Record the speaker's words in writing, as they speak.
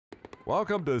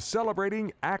Welcome to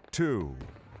Celebrating Act Two.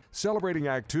 Celebrating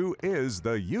Act Two is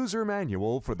the user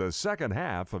manual for the second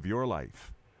half of your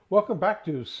life. Welcome back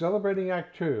to Celebrating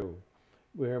Act Two,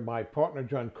 where my partner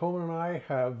John Coleman and I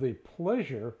have the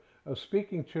pleasure of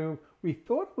speaking to, we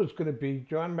thought it was going to be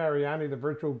John Mariani, the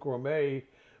Virtual Gourmet,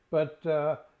 but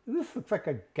this looks like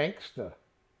a gangster.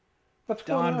 What's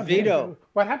going Don on here? Vito.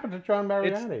 What happened to John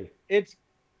It's Mariani? it's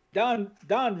Don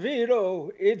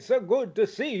Vito. It's a good to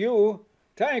see you.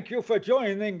 Thank you for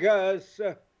joining us.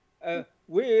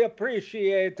 We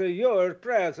appreciate your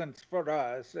presence for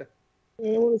us. I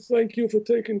want to thank you for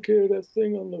taking care of that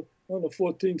thing on the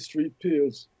 14th Street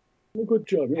Piers. Good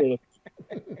job, really.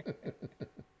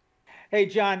 Hey,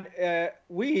 John.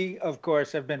 We of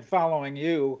course have been following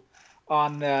you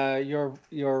on your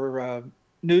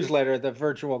newsletter, the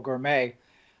Virtual Gourmet.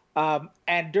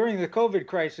 And during the COVID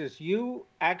crisis, you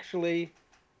actually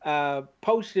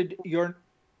posted your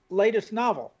latest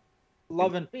novel,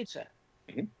 Love and Pizza.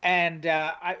 Mhm. And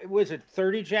was it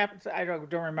 30 chapters? I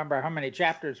don't remember how many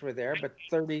chapters were there, but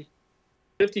 30.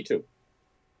 52.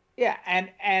 Yeah,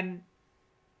 and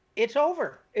it's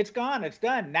over. It's gone. It's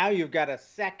done. Now you've got a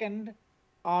second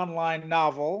online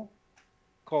novel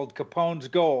called Capone's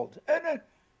Gold. And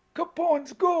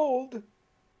Capone's Gold.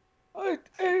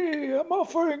 Hey, I'm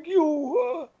offering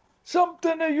you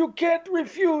something that you can't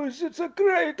refuse. It's a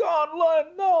great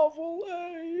online novel.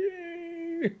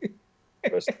 Hey.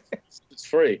 It's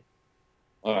free.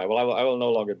 All right. Well, I will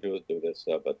no longer do this,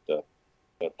 but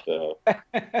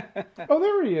Oh,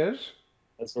 there he is.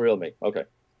 that's the real me. Okay.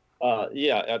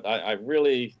 Yeah, I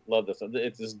really love this.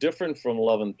 It's different from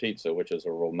Love and Pizza, which is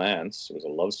a romance. It was a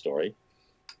love story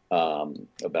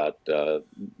about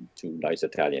two nice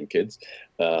Italian kids.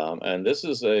 And this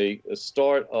is a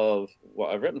start of,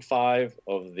 well, I've written 5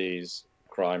 of these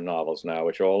crime novels now,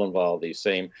 which all involve the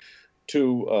same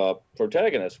two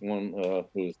protagonists. One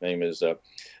whose name is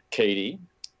Katie,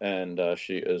 and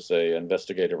she is a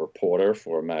investigative reporter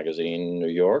for a magazine in New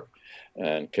York,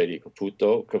 and Katie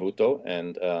Cavuto,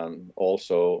 and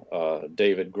also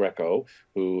David Greco,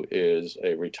 who is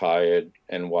a retired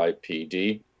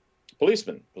NYPD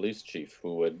police chief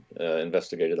who had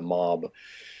investigated the mob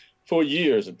for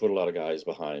years and put a lot of guys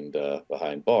behind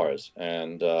bars.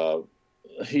 And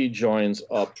he joins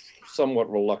up somewhat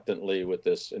reluctantly with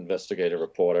this investigative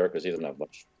reporter because he doesn't have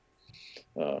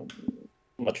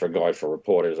much regard for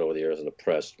reporters over the years in the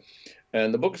press.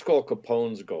 And the book is called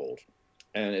Capone's Gold,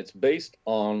 and it's based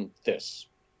on this.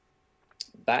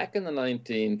 Back in the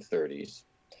 1930s,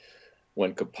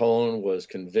 when Capone was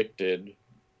convicted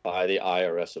by the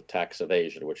IRS of tax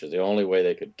evasion, which is the only way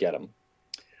they could get him,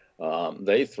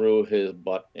 they threw his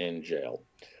butt in jail,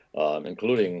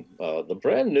 including the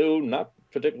brand new, not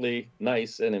particularly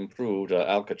nice and improved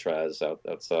Alcatraz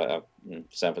that's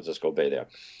San Francisco Bay there.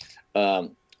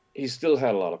 He still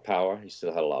had a lot of power. He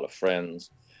still had a lot of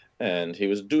friends, and he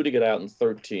was due to get out in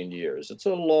 13 years. It's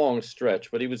a long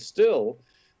stretch, but he would still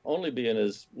only be in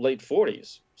his late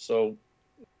 40s. So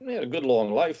he had a good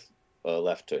long life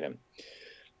left to him.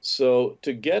 So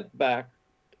to get back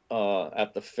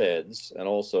at the feds and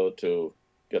also to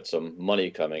get some money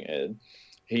coming in,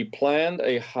 he planned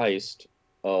a heist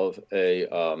of a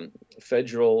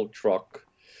federal truck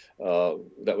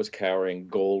that was carrying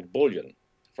gold bullion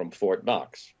from Fort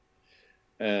Knox.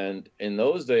 And in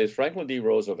those days, Franklin D.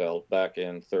 Roosevelt, back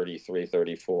in 33,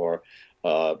 34,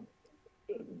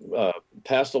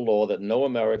 passed a law that no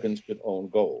Americans could own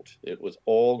gold. It was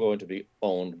all going to be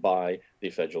owned by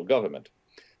the federal government.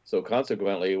 So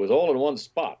consequently, it was all in one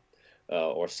spot,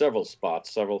 or several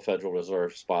spots, several Federal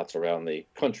Reserve spots around the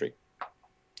country.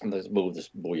 And they moved this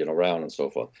bullion around and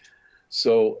so forth.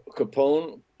 So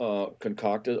Capone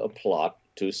concocted a plot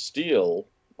to steal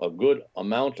a good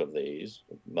amount of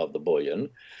the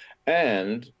bullion.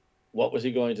 And what was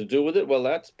he going to do with it? Well,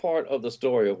 that's part of the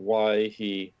story of why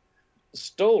he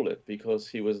stole it, because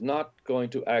he was not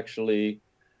going to actually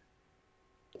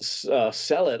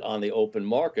sell it on the open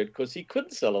market, because he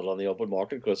couldn't sell it on the open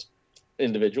market because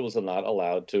individuals are not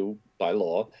allowed to, by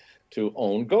law, to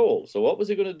own gold. So what was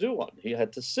he going to do on it? He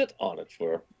had to sit on it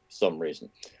for some reason.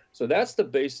 So that's the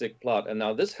basic plot. And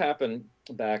now this happened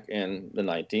back in the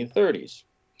 1930s.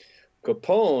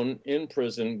 Capone in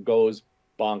prison goes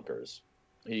bonkers.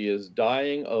 He is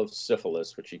dying of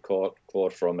syphilis, which he caught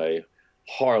from a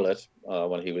harlot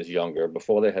when he was younger,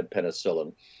 before they had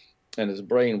penicillin. And his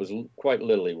brain was quite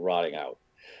literally rotting out.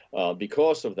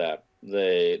 Because of that,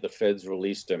 the feds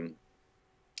released him,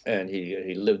 and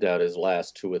he lived out his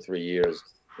last 2 or 3 years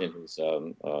in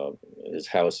his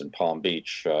house in Palm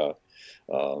Beach,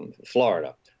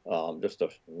 Florida, just a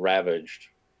ravaged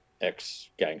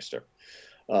ex-gangster.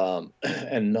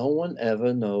 And no one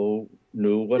ever knew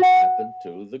what happened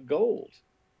to the gold.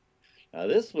 Now,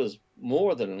 this was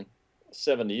more than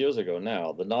 70 years ago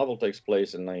now. The novel takes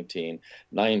place in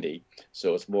 1990,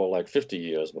 so it's more like 50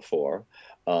 years before.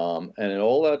 And in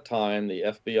all that time, the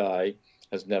FBI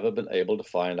has never been able to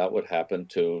find out what happened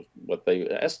to what they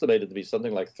estimated to be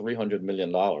something like $300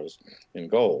 million in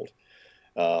gold,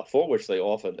 for which they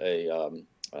offered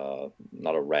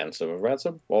not a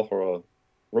ransom, offer a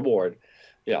reward.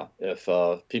 Yeah, if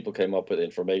people came up with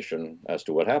information as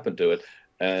to what happened to it.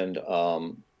 And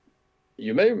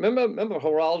you may remember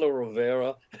Geraldo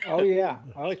Rivera. Oh yeah.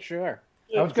 Oh sure.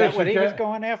 I was Is going that to what he was suggest.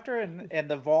 going after in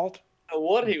the vault?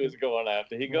 What he was going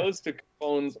after. He goes to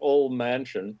Capone's old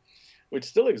mansion, which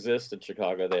still exists in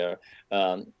Chicago there.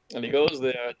 And he goes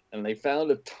there, and they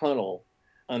found a tunnel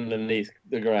underneath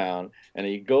the ground. And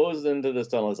he goes into this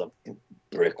tunnel. There's a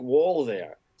brick wall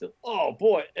there. He says, oh,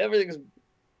 boy, everything's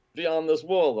beyond this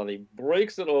wall. And he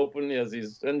breaks it open. He has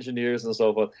these engineers and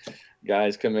so forth.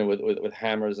 Guys come in with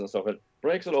hammers and so forth.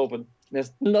 Breaks it open.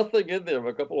 There's nothing in there but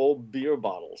a couple old beer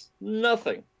bottles.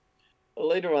 Nothing.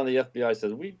 Later on, the FBI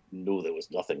says, we knew there was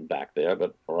nothing back there,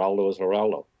 but Geraldo is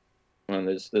Geraldo.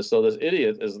 And so this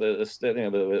idiot is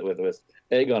standing with this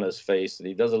egg on his face, and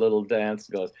he does a little dance,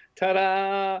 goes,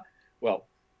 ta-da! Well,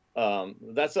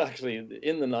 that's actually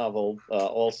in the novel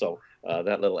also,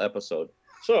 that little episode.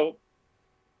 So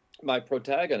my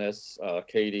protagonists,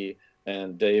 Katie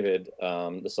and David,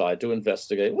 decide to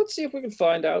investigate. Let's see if we can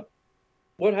find out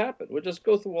what happened. We'll just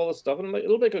go through all this stuff, and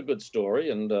it'll make a good story,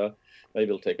 and maybe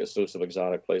it'll take us to some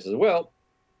exotic places. Well,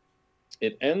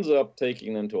 it ends up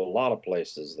taking them to a lot of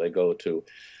places. They go to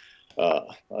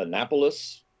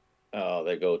Annapolis.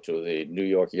 They go to the New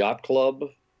York Yacht Club,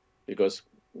 because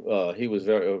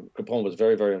Capone was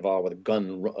very, very involved with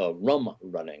rum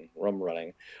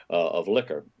running of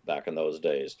liquor back in those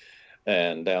days.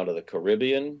 And down to the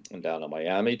Caribbean and down to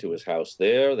Miami to his house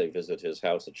there. They visit his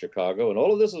house in Chicago. And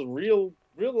all of this is real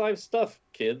life stuff,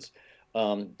 kids.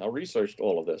 I researched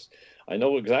all of this. I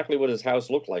know exactly what his house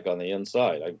looked like on the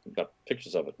inside. I got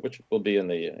pictures of it, which will be in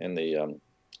the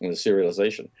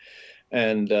serialization.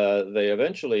 And they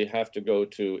eventually have to go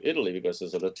to Italy because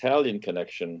there's an Italian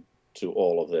connection to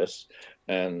all of this,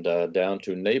 and down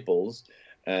to Naples.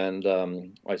 And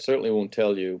I certainly won't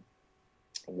tell you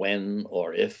when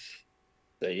or if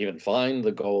they even find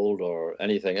the gold or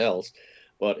anything else,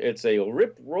 but it's a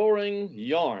rip-roaring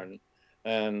yarn,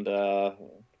 and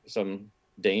some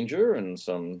danger and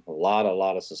a lot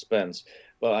of suspense.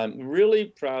 But I'm really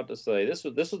proud to say this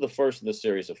is the first in the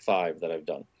series of 5 that I've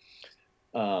done.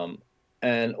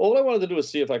 And all I wanted to do is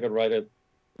see if I could write a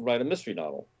mystery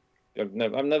novel. I've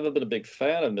never been a big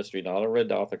fan of mystery novel. I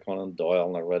read Arthur Conan Doyle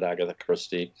and I read Agatha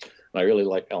Christie, and I really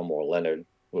like Elmore Leonard,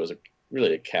 who was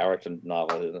really a character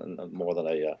novel more than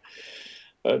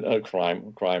a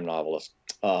crime novelist.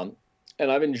 And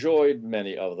I've enjoyed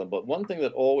many of them, but one thing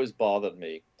that always bothered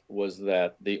me was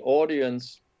that the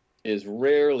audience is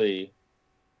rarely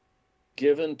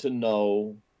given to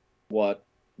know what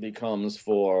becomes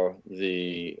for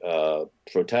the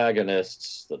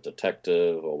protagonists, the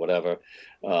detective or whatever,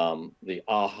 the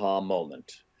aha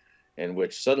moment in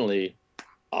which suddenly,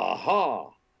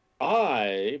 aha,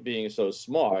 I, being so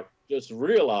smart, just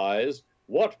realize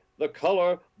what the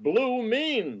color blue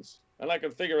means. And I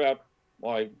can figure out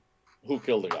who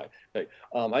killed the guy. Okay.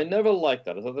 I never liked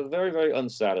that. I thought it was very, very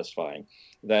unsatisfying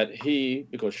that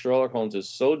because Sherlock Holmes is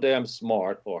so damn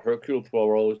smart, or Hercule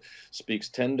Poirot speaks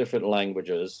 10 different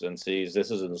languages and sees this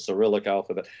is in the Cyrillic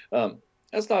alphabet.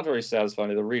 That's not very satisfying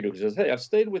to the reader who says, hey, I've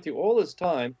stayed with you all this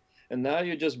time, and now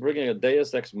you're just bringing a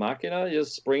deus ex machina, you're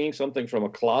just springing something from a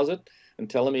closet and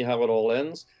telling me how it all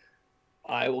ends.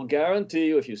 I will guarantee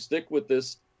you, if you stick with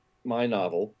my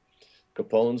novel,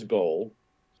 Capone's Gold,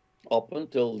 up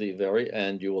until the very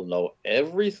end, you will know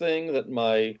everything that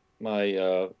my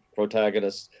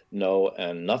protagonists know,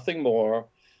 and nothing more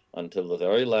until the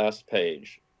very last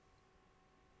page.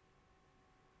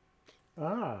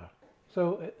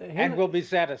 So And we'll be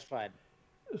satisfied.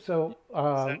 So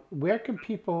where can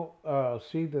people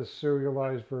see this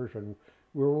serialized version?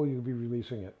 Where will you be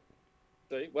releasing it?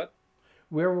 Say what?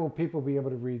 Where will people be able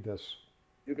to read this?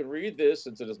 You can read this,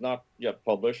 since it is not yet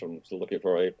published. I'm still looking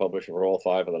for a publisher for all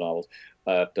 5 of the novels,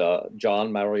 at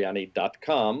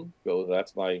johnmariani.com.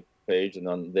 That's my page, and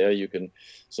on there you can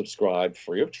subscribe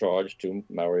free of charge to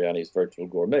Mariani's Virtual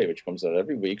Gourmet, which comes out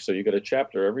every week. So you get a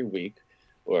chapter every week.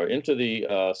 We're into the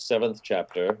 7th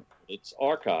chapter. It's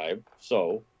archived,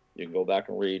 so you can go back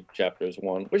and read chapters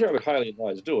 1, which I would highly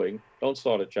advise doing. Don't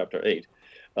start at chapter 8.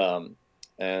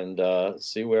 And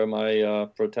see where my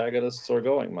protagonists are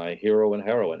going, my hero and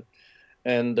heroine.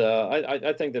 And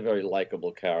I think they're very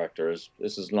likable characters.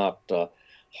 This is not a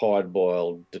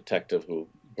hard-boiled detective who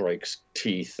breaks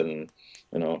teeth and,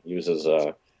 uses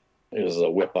a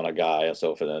whip on a guy and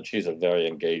so forth. And she's a very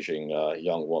engaging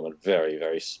young woman, very,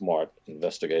 very smart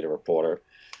investigative reporter,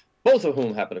 both of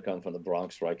whom happen to come from the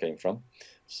Bronx, where I came from.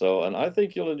 So, and I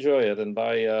think you'll enjoy it. And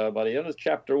by the end of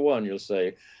chapter 1, you'll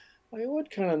say, I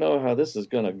would kind of know how this is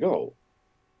going to go.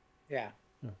 Yeah.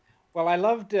 Well, I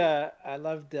loved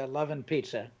Love and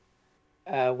Pizza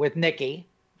with Nikki,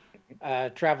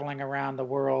 traveling around the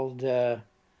world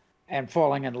and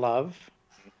falling in love.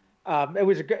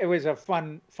 It was a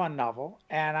fun novel,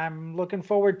 and I'm looking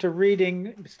forward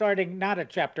to starting not at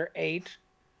chapter 8,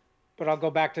 but I'll go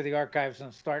back to the archives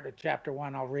and start at chapter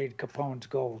 1. I'll read Capone's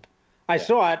Gold. I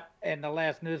saw it in the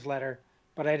last newsletter,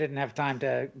 but I didn't have time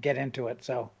to get into it,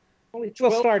 so Only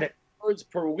we'll start it. Words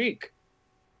per week.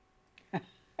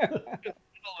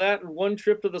 That in one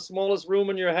trip to the smallest room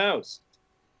in your house.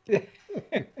 Well,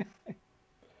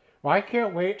 I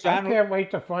can't wait. I can't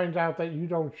wait to find out that you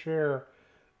don't share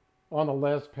on the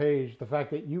last page the fact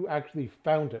that you actually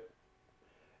found it,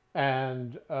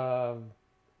 and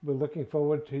we're looking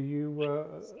forward to you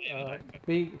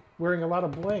be wearing a lot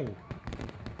of bling.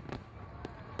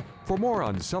 For more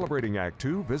on Celebrating Act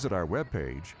Two, visit our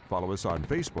webpage, follow us on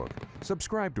Facebook,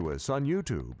 subscribe to us on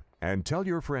YouTube, and tell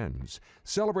your friends.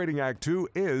 Celebrating Act Two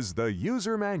is the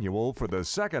user manual for the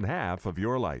second half of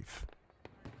your life.